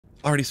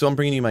Alrighty, so I'm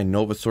bringing you my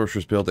Nova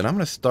Sorceress build, and I'm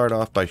going to start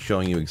off by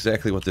showing you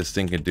exactly what this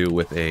thing can do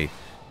with a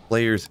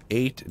Players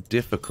 8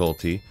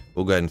 difficulty.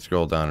 We'll go ahead and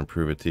scroll down and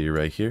prove it to you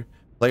right here.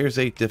 Players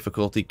 8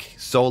 difficulty,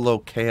 solo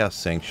Chaos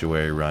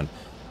Sanctuary run.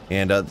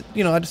 And, I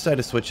decided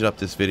to switch it up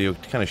this video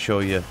to kind of show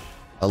you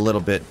a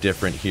little bit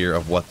different here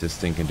of what this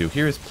thing can do.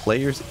 Here is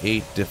Players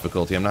 8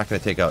 difficulty. I'm not going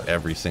to take out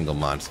every single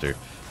monster,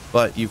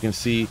 but you can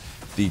see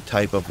the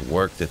type of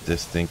work that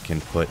this thing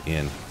can put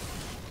in.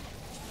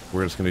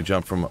 We're just going to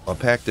jump from a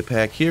pack to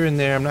pack here and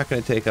there. I'm not going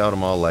to take out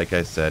them all, like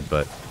I said,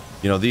 but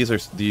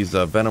these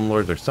Venom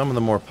Lords are some of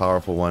the more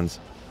powerful ones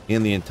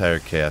in the entire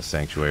Chaos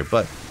Sanctuary.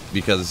 But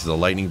because this is a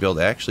lightning build,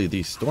 actually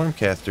these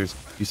Stormcasters,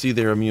 you see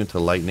they're immune to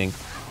lightning.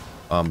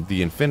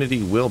 The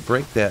Infinity will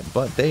break that,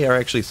 but they are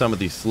actually some of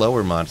the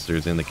slower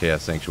monsters in the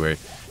Chaos Sanctuary,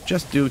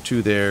 just due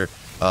to their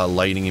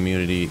lightning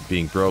immunity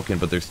being broken.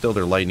 But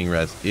their lightning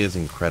res is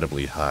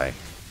incredibly high.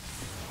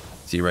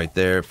 See right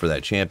there for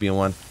that champion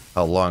one,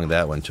 how long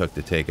that one took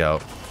to take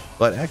out.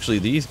 But actually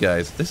these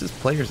guys, this is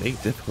Players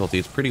 8 difficulty.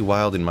 It's pretty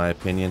wild in my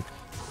opinion.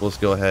 We'll just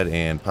go ahead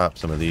and pop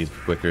some of these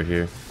quicker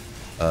here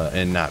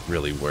and not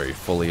really worry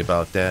fully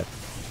about that.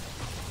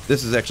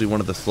 This is actually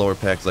one of the slower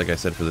packs, like I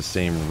said, for the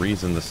same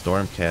reason. The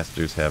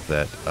Stormcasters have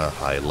that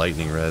high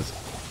lightning res.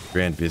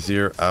 Grand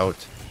Vizier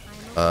out.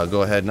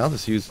 Go ahead, now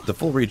let's use the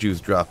full rejuves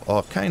drop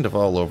off kind of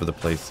all over the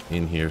place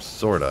in here,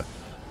 sorta.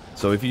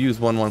 So if you use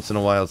one once in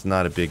a while, it's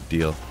not a big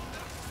deal.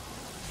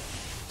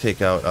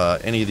 Take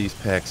out any of these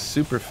packs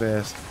super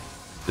fast.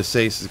 The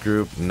Sace's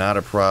group, not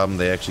a problem.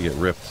 They actually get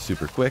ripped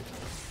super quick.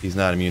 He's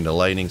not immune to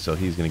lightning, so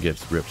he's going to get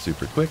ripped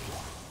super quick.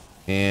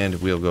 And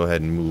we'll go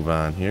ahead and move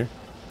on here.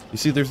 You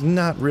see, there's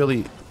not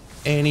really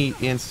any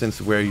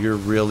instance where you're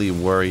really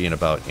worrying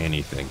about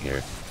anything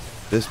here.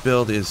 This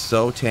build is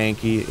so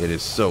tanky, it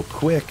is so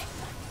quick,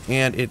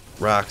 and it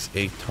rocks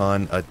a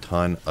ton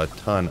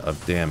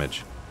of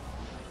damage.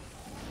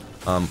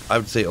 I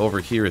would say over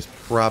here is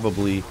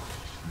probably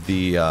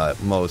the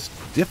most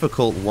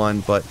difficult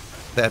one, but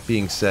that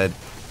being said,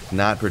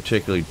 not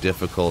particularly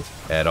difficult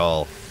at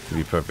all, to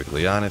be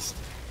perfectly honest.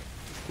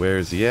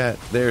 Where's he at?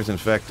 There's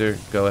Infector.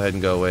 Go ahead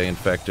and go away,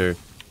 Infector.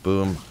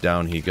 Boom,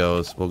 down he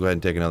goes. We'll go ahead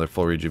and take another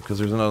full rejuve because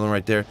there's another one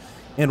right there.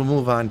 And we'll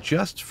move on.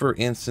 Just for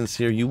instance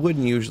here, you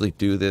wouldn't usually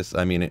do this.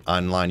 I mean,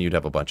 online you'd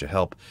have a bunch of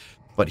help.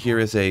 But here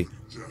is a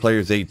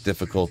Players 8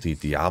 difficulty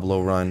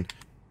Diablo run.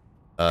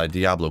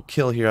 Diablo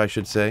kill here, I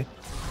should say.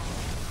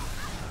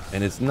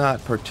 And it's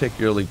not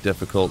particularly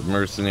difficult.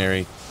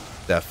 Mercenary.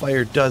 That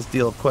fire does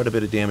deal quite a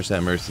bit of damage to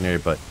that mercenary,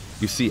 but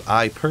you see,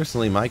 I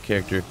personally, my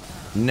character,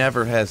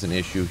 never has an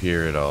issue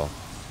here at all.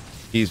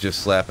 He's just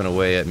slapping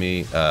away at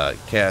me,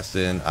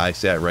 casting. I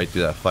sat right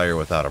through that fire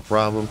without a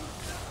problem,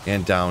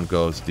 and down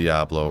goes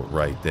Diablo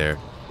right there.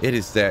 It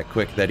is that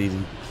quick, that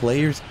easy.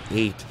 Players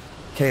 8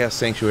 Chaos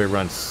Sanctuary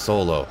run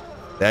solo.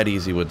 That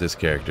easy with this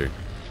character.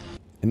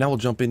 And now we'll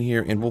jump in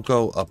here and we'll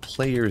go a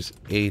Players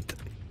 8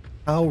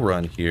 cow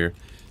run here.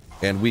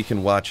 And we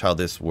can watch how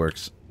this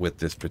works with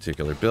this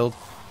particular build.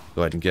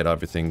 Go ahead and get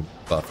everything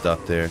buffed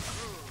up there.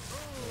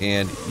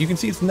 And you can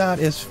see it's not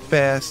as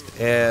fast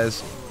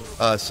as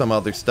some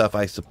other stuff,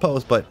 I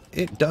suppose, but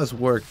it does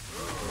work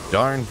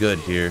darn good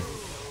here.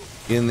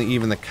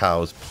 Even the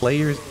cows.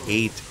 Players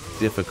 8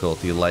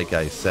 difficulty, like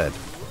I said.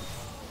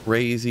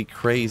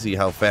 Crazy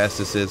how fast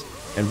this is.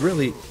 And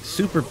really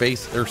super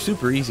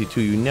easy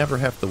too. You never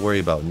have to worry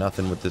about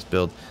nothing with this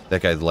build.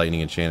 That guy's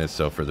lightning enchanted,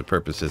 so for the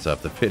purposes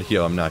of the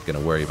video, I'm not going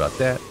to worry about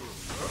that.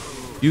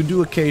 You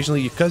do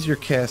occasionally, because you're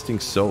casting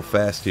so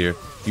fast here,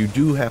 you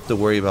do have to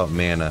worry about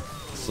mana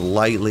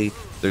slightly.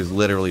 There's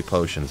literally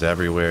potions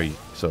everywhere,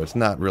 so it's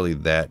not really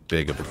that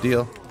big of a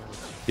deal.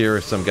 Here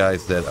are some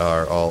guys that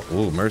are all...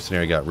 Ooh,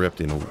 Mercenary got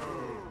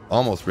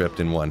almost ripped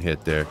in one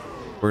hit there.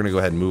 We're going to go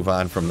ahead and move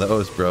on from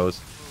those bros.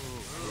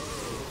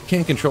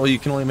 Can't control, you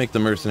can only make the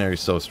Mercenary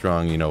so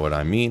strong, you know what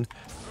I mean.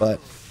 But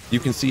you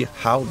can see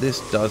how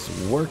this does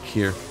work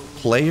here.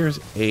 Players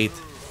 8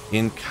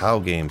 in cow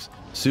games.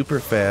 Super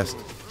fast,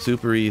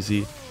 super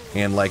easy,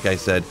 and like I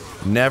said,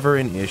 never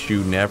an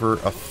issue, never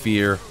a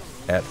fear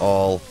at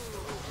all,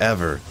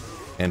 ever.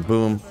 And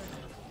boom,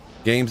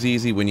 game's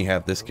easy when you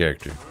have this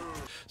character.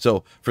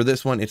 So for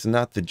this one, it's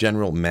not the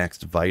general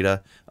maxed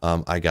Vita.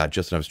 I got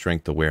just enough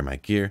strength to wear my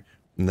gear.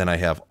 And then I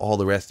have all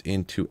the rest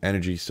into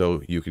energy,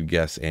 so you could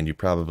guess, and you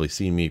probably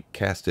seen me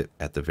cast it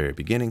at the very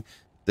beginning.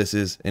 This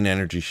is an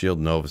Energy Shield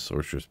Nova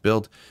Sorceress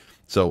build.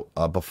 So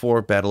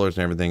before Battlers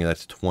and everything,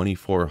 that's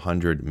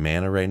 2,400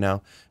 mana right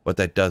now, but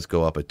that does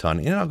go up a ton.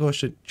 And I'll go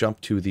jump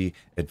to the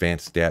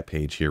advanced stat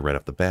page here right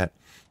off the bat.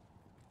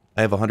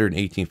 I have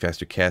 118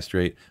 faster cast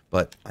rate,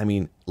 but I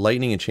mean,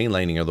 lightning and chain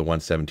lightning are the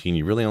 117.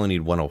 You really only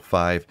need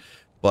 105.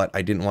 But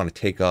I didn't want to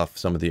take off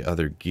some of the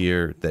other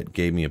gear that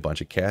gave me a bunch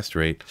of cast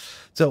rate.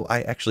 So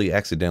I actually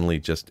accidentally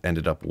just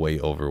ended up way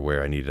over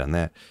where I needed on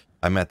that.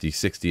 I'm at the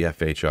 60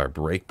 FHR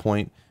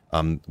breakpoint.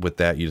 With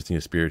that, you just need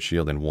a Spirit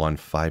Shield and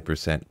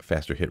 5%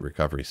 faster hit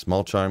recovery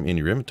small charm in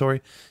your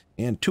inventory.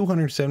 And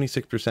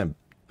 276%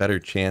 better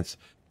chance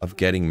of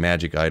getting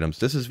magic items.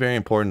 This is very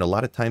important. A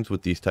lot of times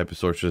with these type of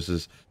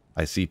sorceresses,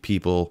 I see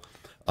people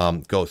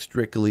go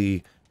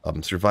strictly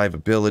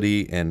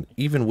survivability, and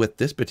even with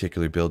this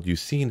particular build, you've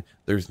seen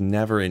there's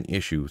never an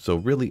issue. So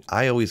really,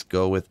 I always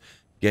go with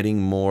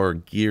getting more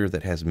gear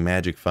that has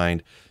magic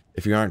find.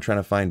 If you aren't trying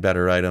to find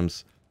better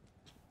items,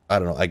 I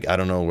don't know. I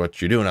don't know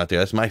what you're doing out there.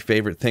 That's my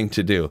favorite thing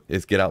to do,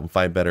 is get out and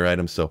find better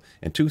items. So,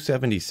 and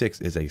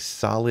 276 is a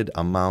solid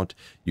amount.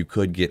 You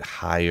could get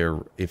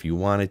higher if you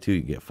wanted to.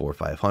 You get 400 or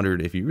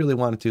 500 if you really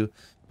wanted to,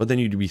 but then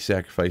you'd be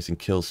sacrificing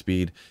kill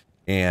speed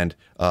and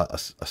a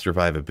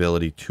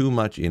survivability too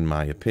much, in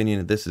my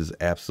opinion. This is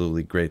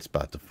absolutely great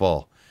spot to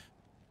fall.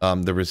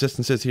 The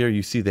resistances here,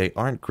 you see they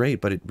aren't great,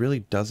 but it really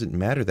doesn't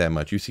matter that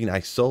much. You've seen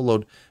I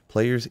soloed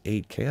Players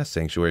 8 Chaos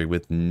Sanctuary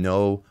with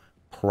no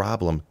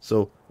problem.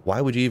 So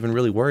why would you even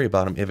really worry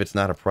about them if it's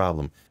not a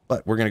problem?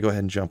 But we're going to go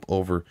ahead and jump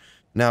over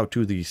now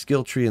to the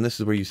skill tree, and this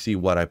is where you see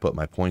what I put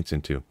my points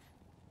into.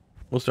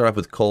 We'll start off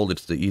with cold.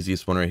 It's the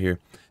easiest one right here.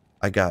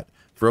 I got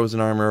frozen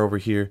armor over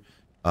here.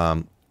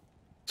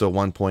 So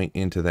 1 point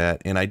into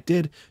that. And I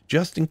did,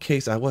 just in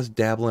case, I was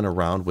dabbling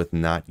around with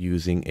not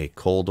using a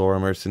cold aura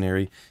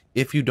mercenary.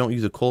 If you don't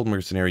use a cold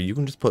mercenary, you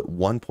can just put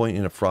 1 point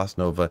in a frost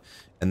nova,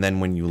 and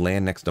then when you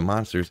land next to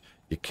monsters,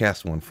 you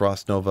cast one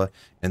frost nova,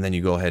 and then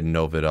you go ahead and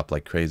nova it up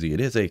like crazy. It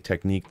is a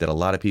technique that a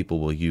lot of people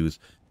will use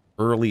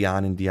early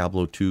on in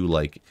Diablo 2,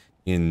 like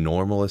in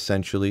normal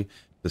essentially,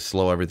 to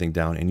slow everything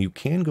down. And you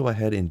can go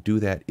ahead and do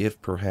that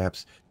if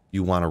perhaps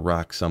you want to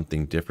rock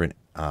something different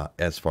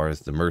as far as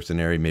the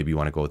mercenary. Maybe you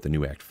want to go with the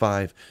new Act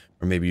 5,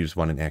 or maybe you just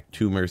want an Act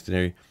 2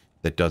 mercenary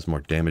that does more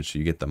damage, so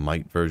you get the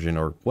might version,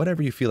 or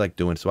whatever you feel like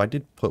doing. So I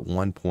did put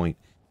 1 point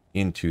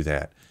into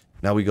that.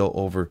 Now we go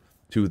over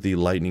to the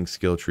lightning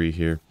skill tree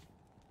here.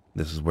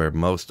 This is where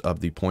most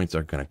of the points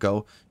are going to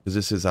go, because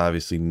this is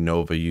obviously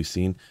Nova you've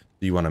seen.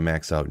 You want to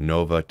max out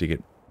Nova to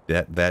get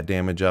that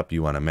damage up.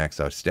 You want to max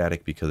out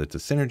Static because it's a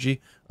synergy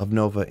of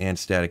Nova, and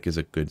Static is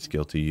a good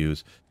skill to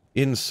use.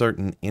 In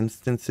certain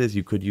instances,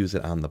 you could use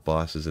it on the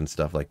bosses and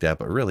stuff like that,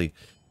 but really,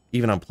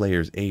 even on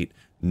Players 8,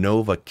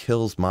 Nova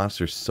kills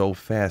monsters so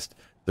fast,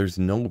 there's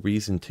no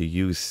reason to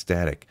use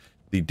Static.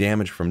 The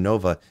damage from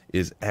Nova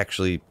is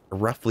actually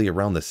roughly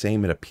around the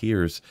same, it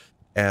appears,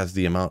 as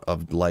the amount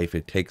of life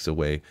it takes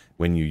away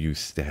when you use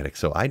Static.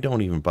 So I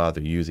don't even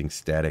bother using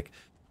Static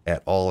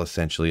at all,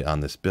 essentially, on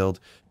this build.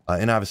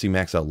 And obviously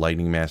max out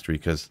Lightning Mastery,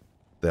 because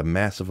the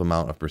massive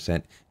amount of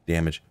percent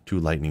damage to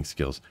lightning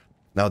skills.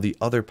 Now the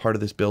other part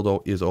of this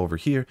build is over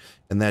here,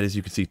 and that is,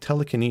 you can see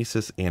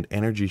Telekinesis and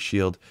Energy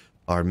Shield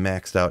are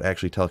maxed out.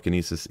 Actually,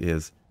 Telekinesis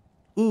is,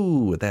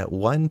 that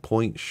 1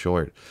 point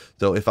short.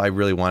 So if I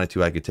really wanted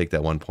to, I could take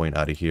that 1 point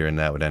out of here, and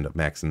that would end up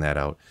maxing that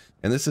out.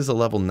 And this is a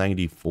level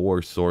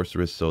 94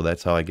 Sorceress, so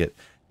that's how I get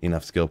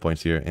enough skill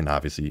points here. And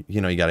obviously, you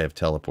know, you got to have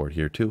Teleport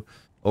here too.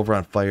 Over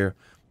on Fire,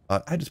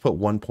 I just put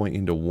 1 point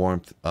into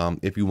Warmth.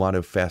 If you want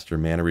a faster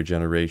mana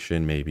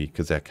regeneration, maybe,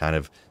 because that kind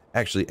of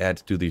actually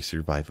adds to the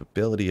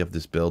survivability of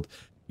this build.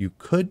 You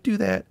could do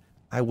that.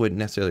 I wouldn't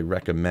necessarily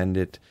recommend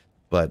it,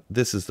 but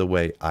this is the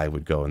way I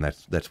would go, and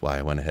that's why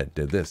I went ahead and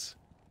did this.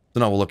 So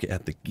now we'll look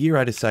at the gear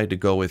I decided to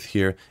go with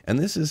here, and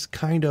this is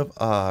kind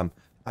of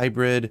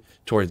hybrid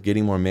towards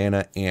getting more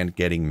mana and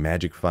getting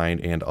magic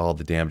find and all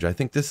the damage. I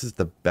think this is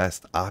the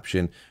best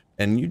option,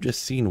 and you've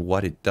just seen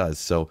what it does.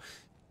 So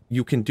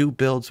you can do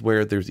builds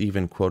where there's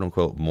even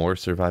quote-unquote more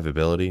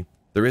survivability.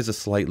 There is a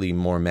slightly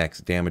more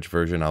max damage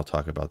version. I'll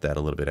talk about that a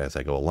little bit as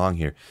I go along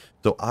here.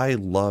 So I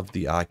love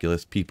the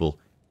Oculus. People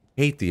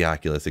hate the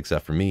Oculus,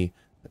 except for me.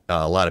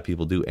 A lot of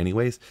people do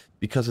anyways,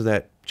 because of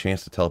that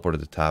chance to teleport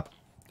at the top.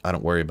 I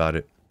don't worry about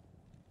it.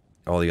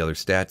 All the other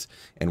stats.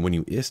 And when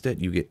you ist it,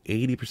 you get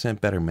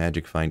 80% better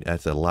magic find.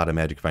 That's a lot of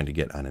magic find to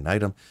get on an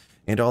item.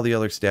 And all the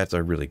other stats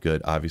are really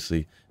good.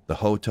 Obviously, the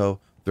Hoto,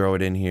 throw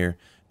it in here,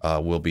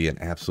 will be an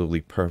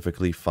absolutely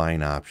perfectly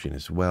fine option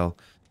as well.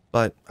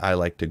 But I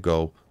like to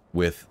go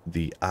with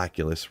the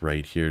Oculus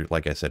right here,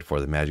 like I said, for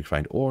the magic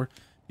find. Or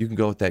you can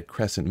go with that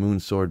Crescent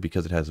Moon Sword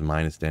because it has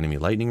minus the enemy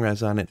lightning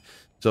res on it.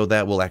 So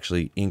that will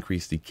actually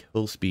increase the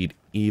kill speed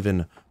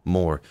even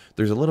more.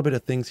 There's a little bit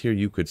of things here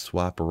you could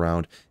swap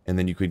around, and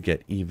then you could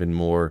get even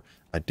more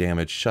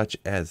damage, such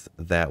as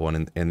that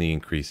one, and the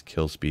increased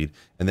kill speed.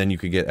 And then you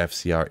could get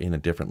FCR in a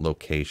different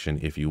location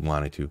if you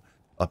wanted to.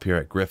 Up here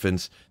at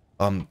Griffin's,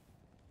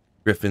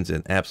 Griffin's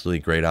an absolutely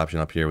great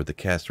option up here with the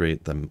cast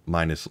rate, the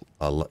minus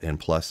and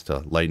plus to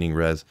lightning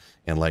res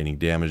and lightning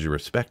damage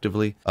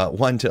respectively.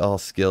 1 to all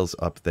skills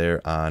up there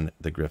on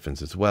the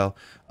Griffins as well.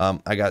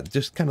 I got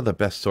just kind of the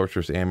best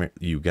Sorceress armor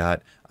you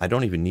got. I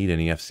don't even need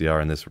any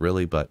FCR in this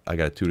really, but I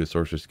got a 2 to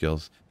Sorceress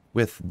skills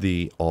with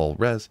the all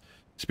res.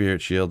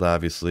 Spirit Shield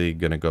obviously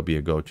gonna be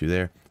a go-to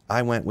there.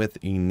 I went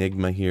with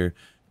Enigma here.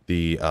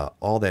 The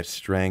all that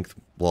strength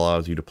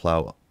allows you to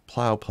plow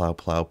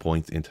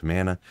points into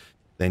mana.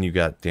 Then you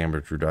got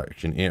damage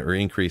reduction or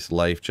increased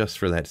life just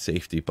for that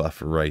safety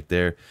buff right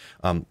there.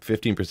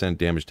 15%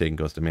 damage taken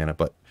goes to mana,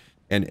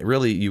 and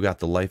really you got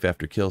the life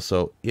after kill.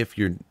 So if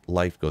your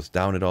life goes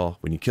down at all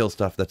when you kill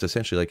stuff, that's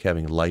essentially like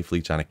having life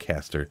leech on a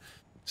caster.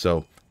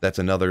 So that's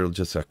another,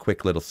 just a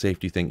quick little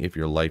safety thing. If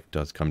your life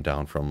does come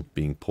down from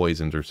being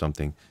poisoned or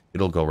something,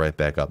 it'll go right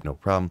back up, no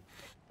problem.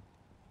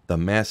 The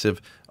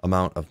massive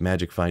amount of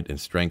magic find and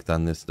strength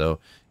on this, though,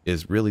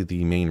 is really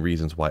the main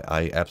reasons why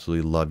I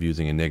absolutely love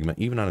using Enigma,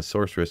 even on a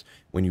Sorceress,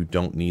 when you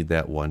don't need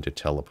that one to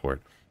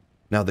teleport.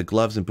 Now, the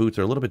gloves and boots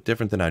are a little bit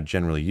different than I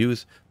generally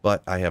use,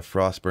 but I have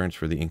Frost Burns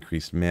for the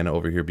increased mana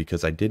over here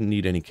because I didn't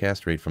need any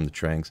cast rate from the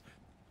Tranks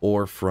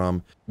or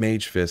from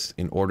Mage Fists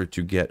in order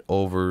to get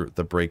over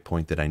the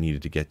breakpoint that I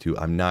needed to get to.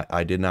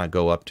 I did not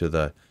go up to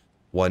the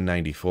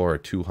 194 or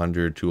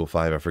 200,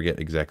 205, I forget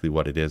exactly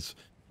what it is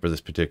for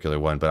this particular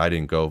one, but I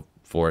didn't go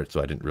for it,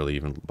 so I didn't really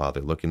even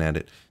bother looking at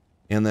it.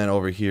 And then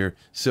over here,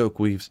 Silk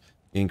Weaves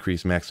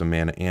increase maximum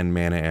mana and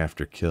mana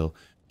after kill,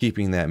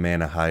 keeping that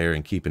mana higher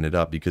and keeping it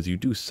up because you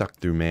do suck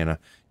through mana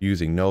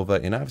using Nova,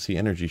 and obviously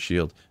Energy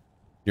Shield.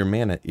 Your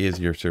mana is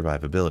your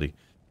survivability.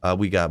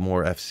 We got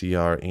more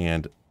FCR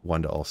and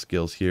 1 to all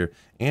skills here,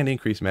 and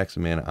increased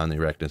maximum mana on the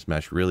Erectus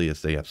Mesh really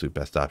is the absolute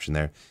best option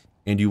there.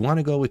 And you want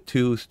to go with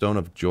 2 Stone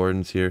of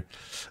Jordans here.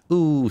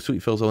 Ooh,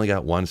 Sweet Phil's only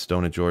got 1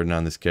 Stone of Jordan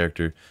on this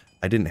character.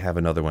 I didn't have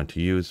another one to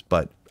use,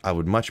 but I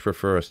would much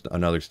prefer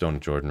another Stone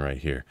of Jordan right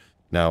here.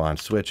 Now on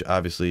Switch,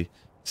 obviously,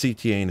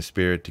 CTA and a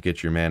Spirit to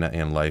get your mana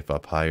and life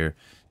up higher,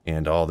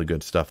 and all the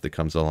good stuff that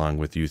comes along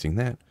with using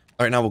that.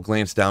 All right, now we'll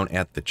glance down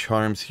at the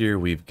charms here.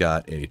 We've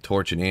got a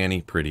Torch and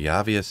Annie, pretty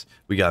obvious.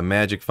 We got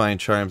Magic Find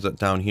charms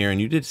down here, and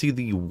you did see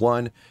the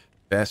 1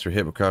 faster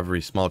hit recovery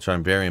small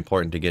charm, very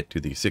important to get to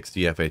the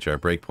 60 FHR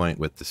breakpoint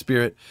with the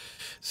Spirit.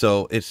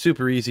 So it's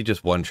super easy,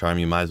 just 1 charm.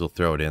 You might as well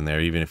throw it in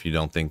there, even if you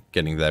don't think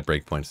getting that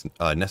breakpoint's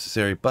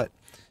necessary. But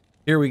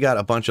here we got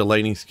a bunch of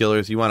lightning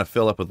skillers. You want to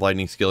fill up with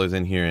lightning skillers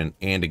in here,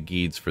 and a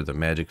Geeds for the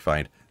Magic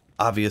Find.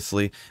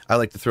 Obviously, I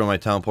like to throw my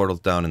town portals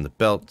down in the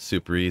belt.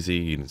 Super easy.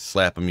 You can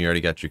slap them. You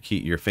already got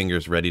your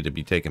fingers ready to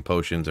be taking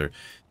potions or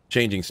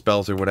changing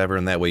spells or whatever,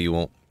 and that way you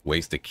won't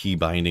waste a key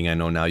binding. I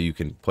know now you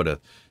can put a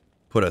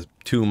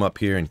tomb up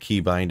here and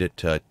key bind it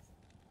to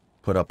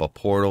put up a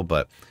portal,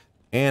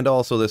 and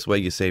also this way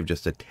you save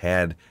just a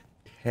tad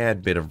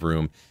bit of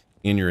room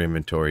in your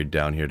inventory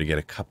down here to get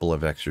a couple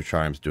of extra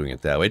charms doing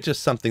it that way. It's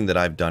just something that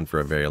I've done for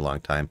a very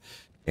long time,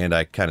 and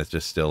I kind of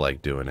just still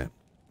like doing it.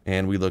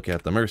 And we look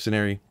at the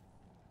Mercenary.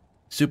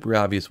 Super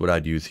obvious what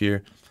I'd use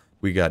here.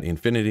 We got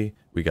Infinity,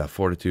 we got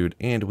Fortitude,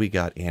 and we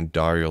got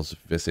Andariel's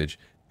Visage.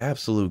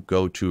 Absolute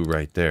go-to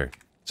right there.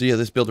 So yeah,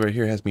 this build right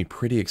here has me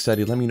pretty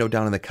excited. Let me know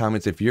down in the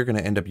comments if you're going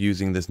to end up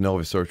using this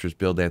Nova Sorceress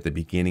build at the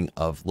beginning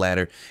of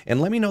ladder. And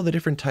let me know the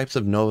different types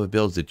of Nova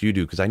builds that you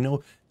do, because I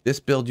know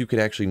this build you could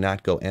actually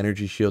not go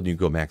Energy Shield, you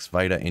go Max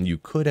Vita, and you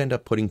could end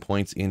up putting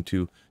points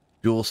into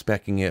dual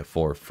specking it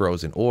for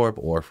Frozen Orb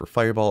or for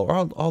Fireball or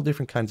all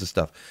different kinds of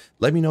stuff.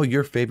 Let me know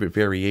your favorite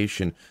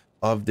variation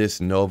of this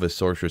Nova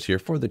Sorceress here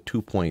for the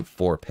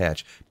 2.4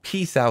 patch.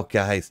 Peace out,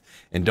 guys,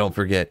 and don't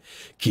forget,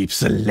 keep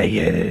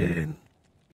slaying!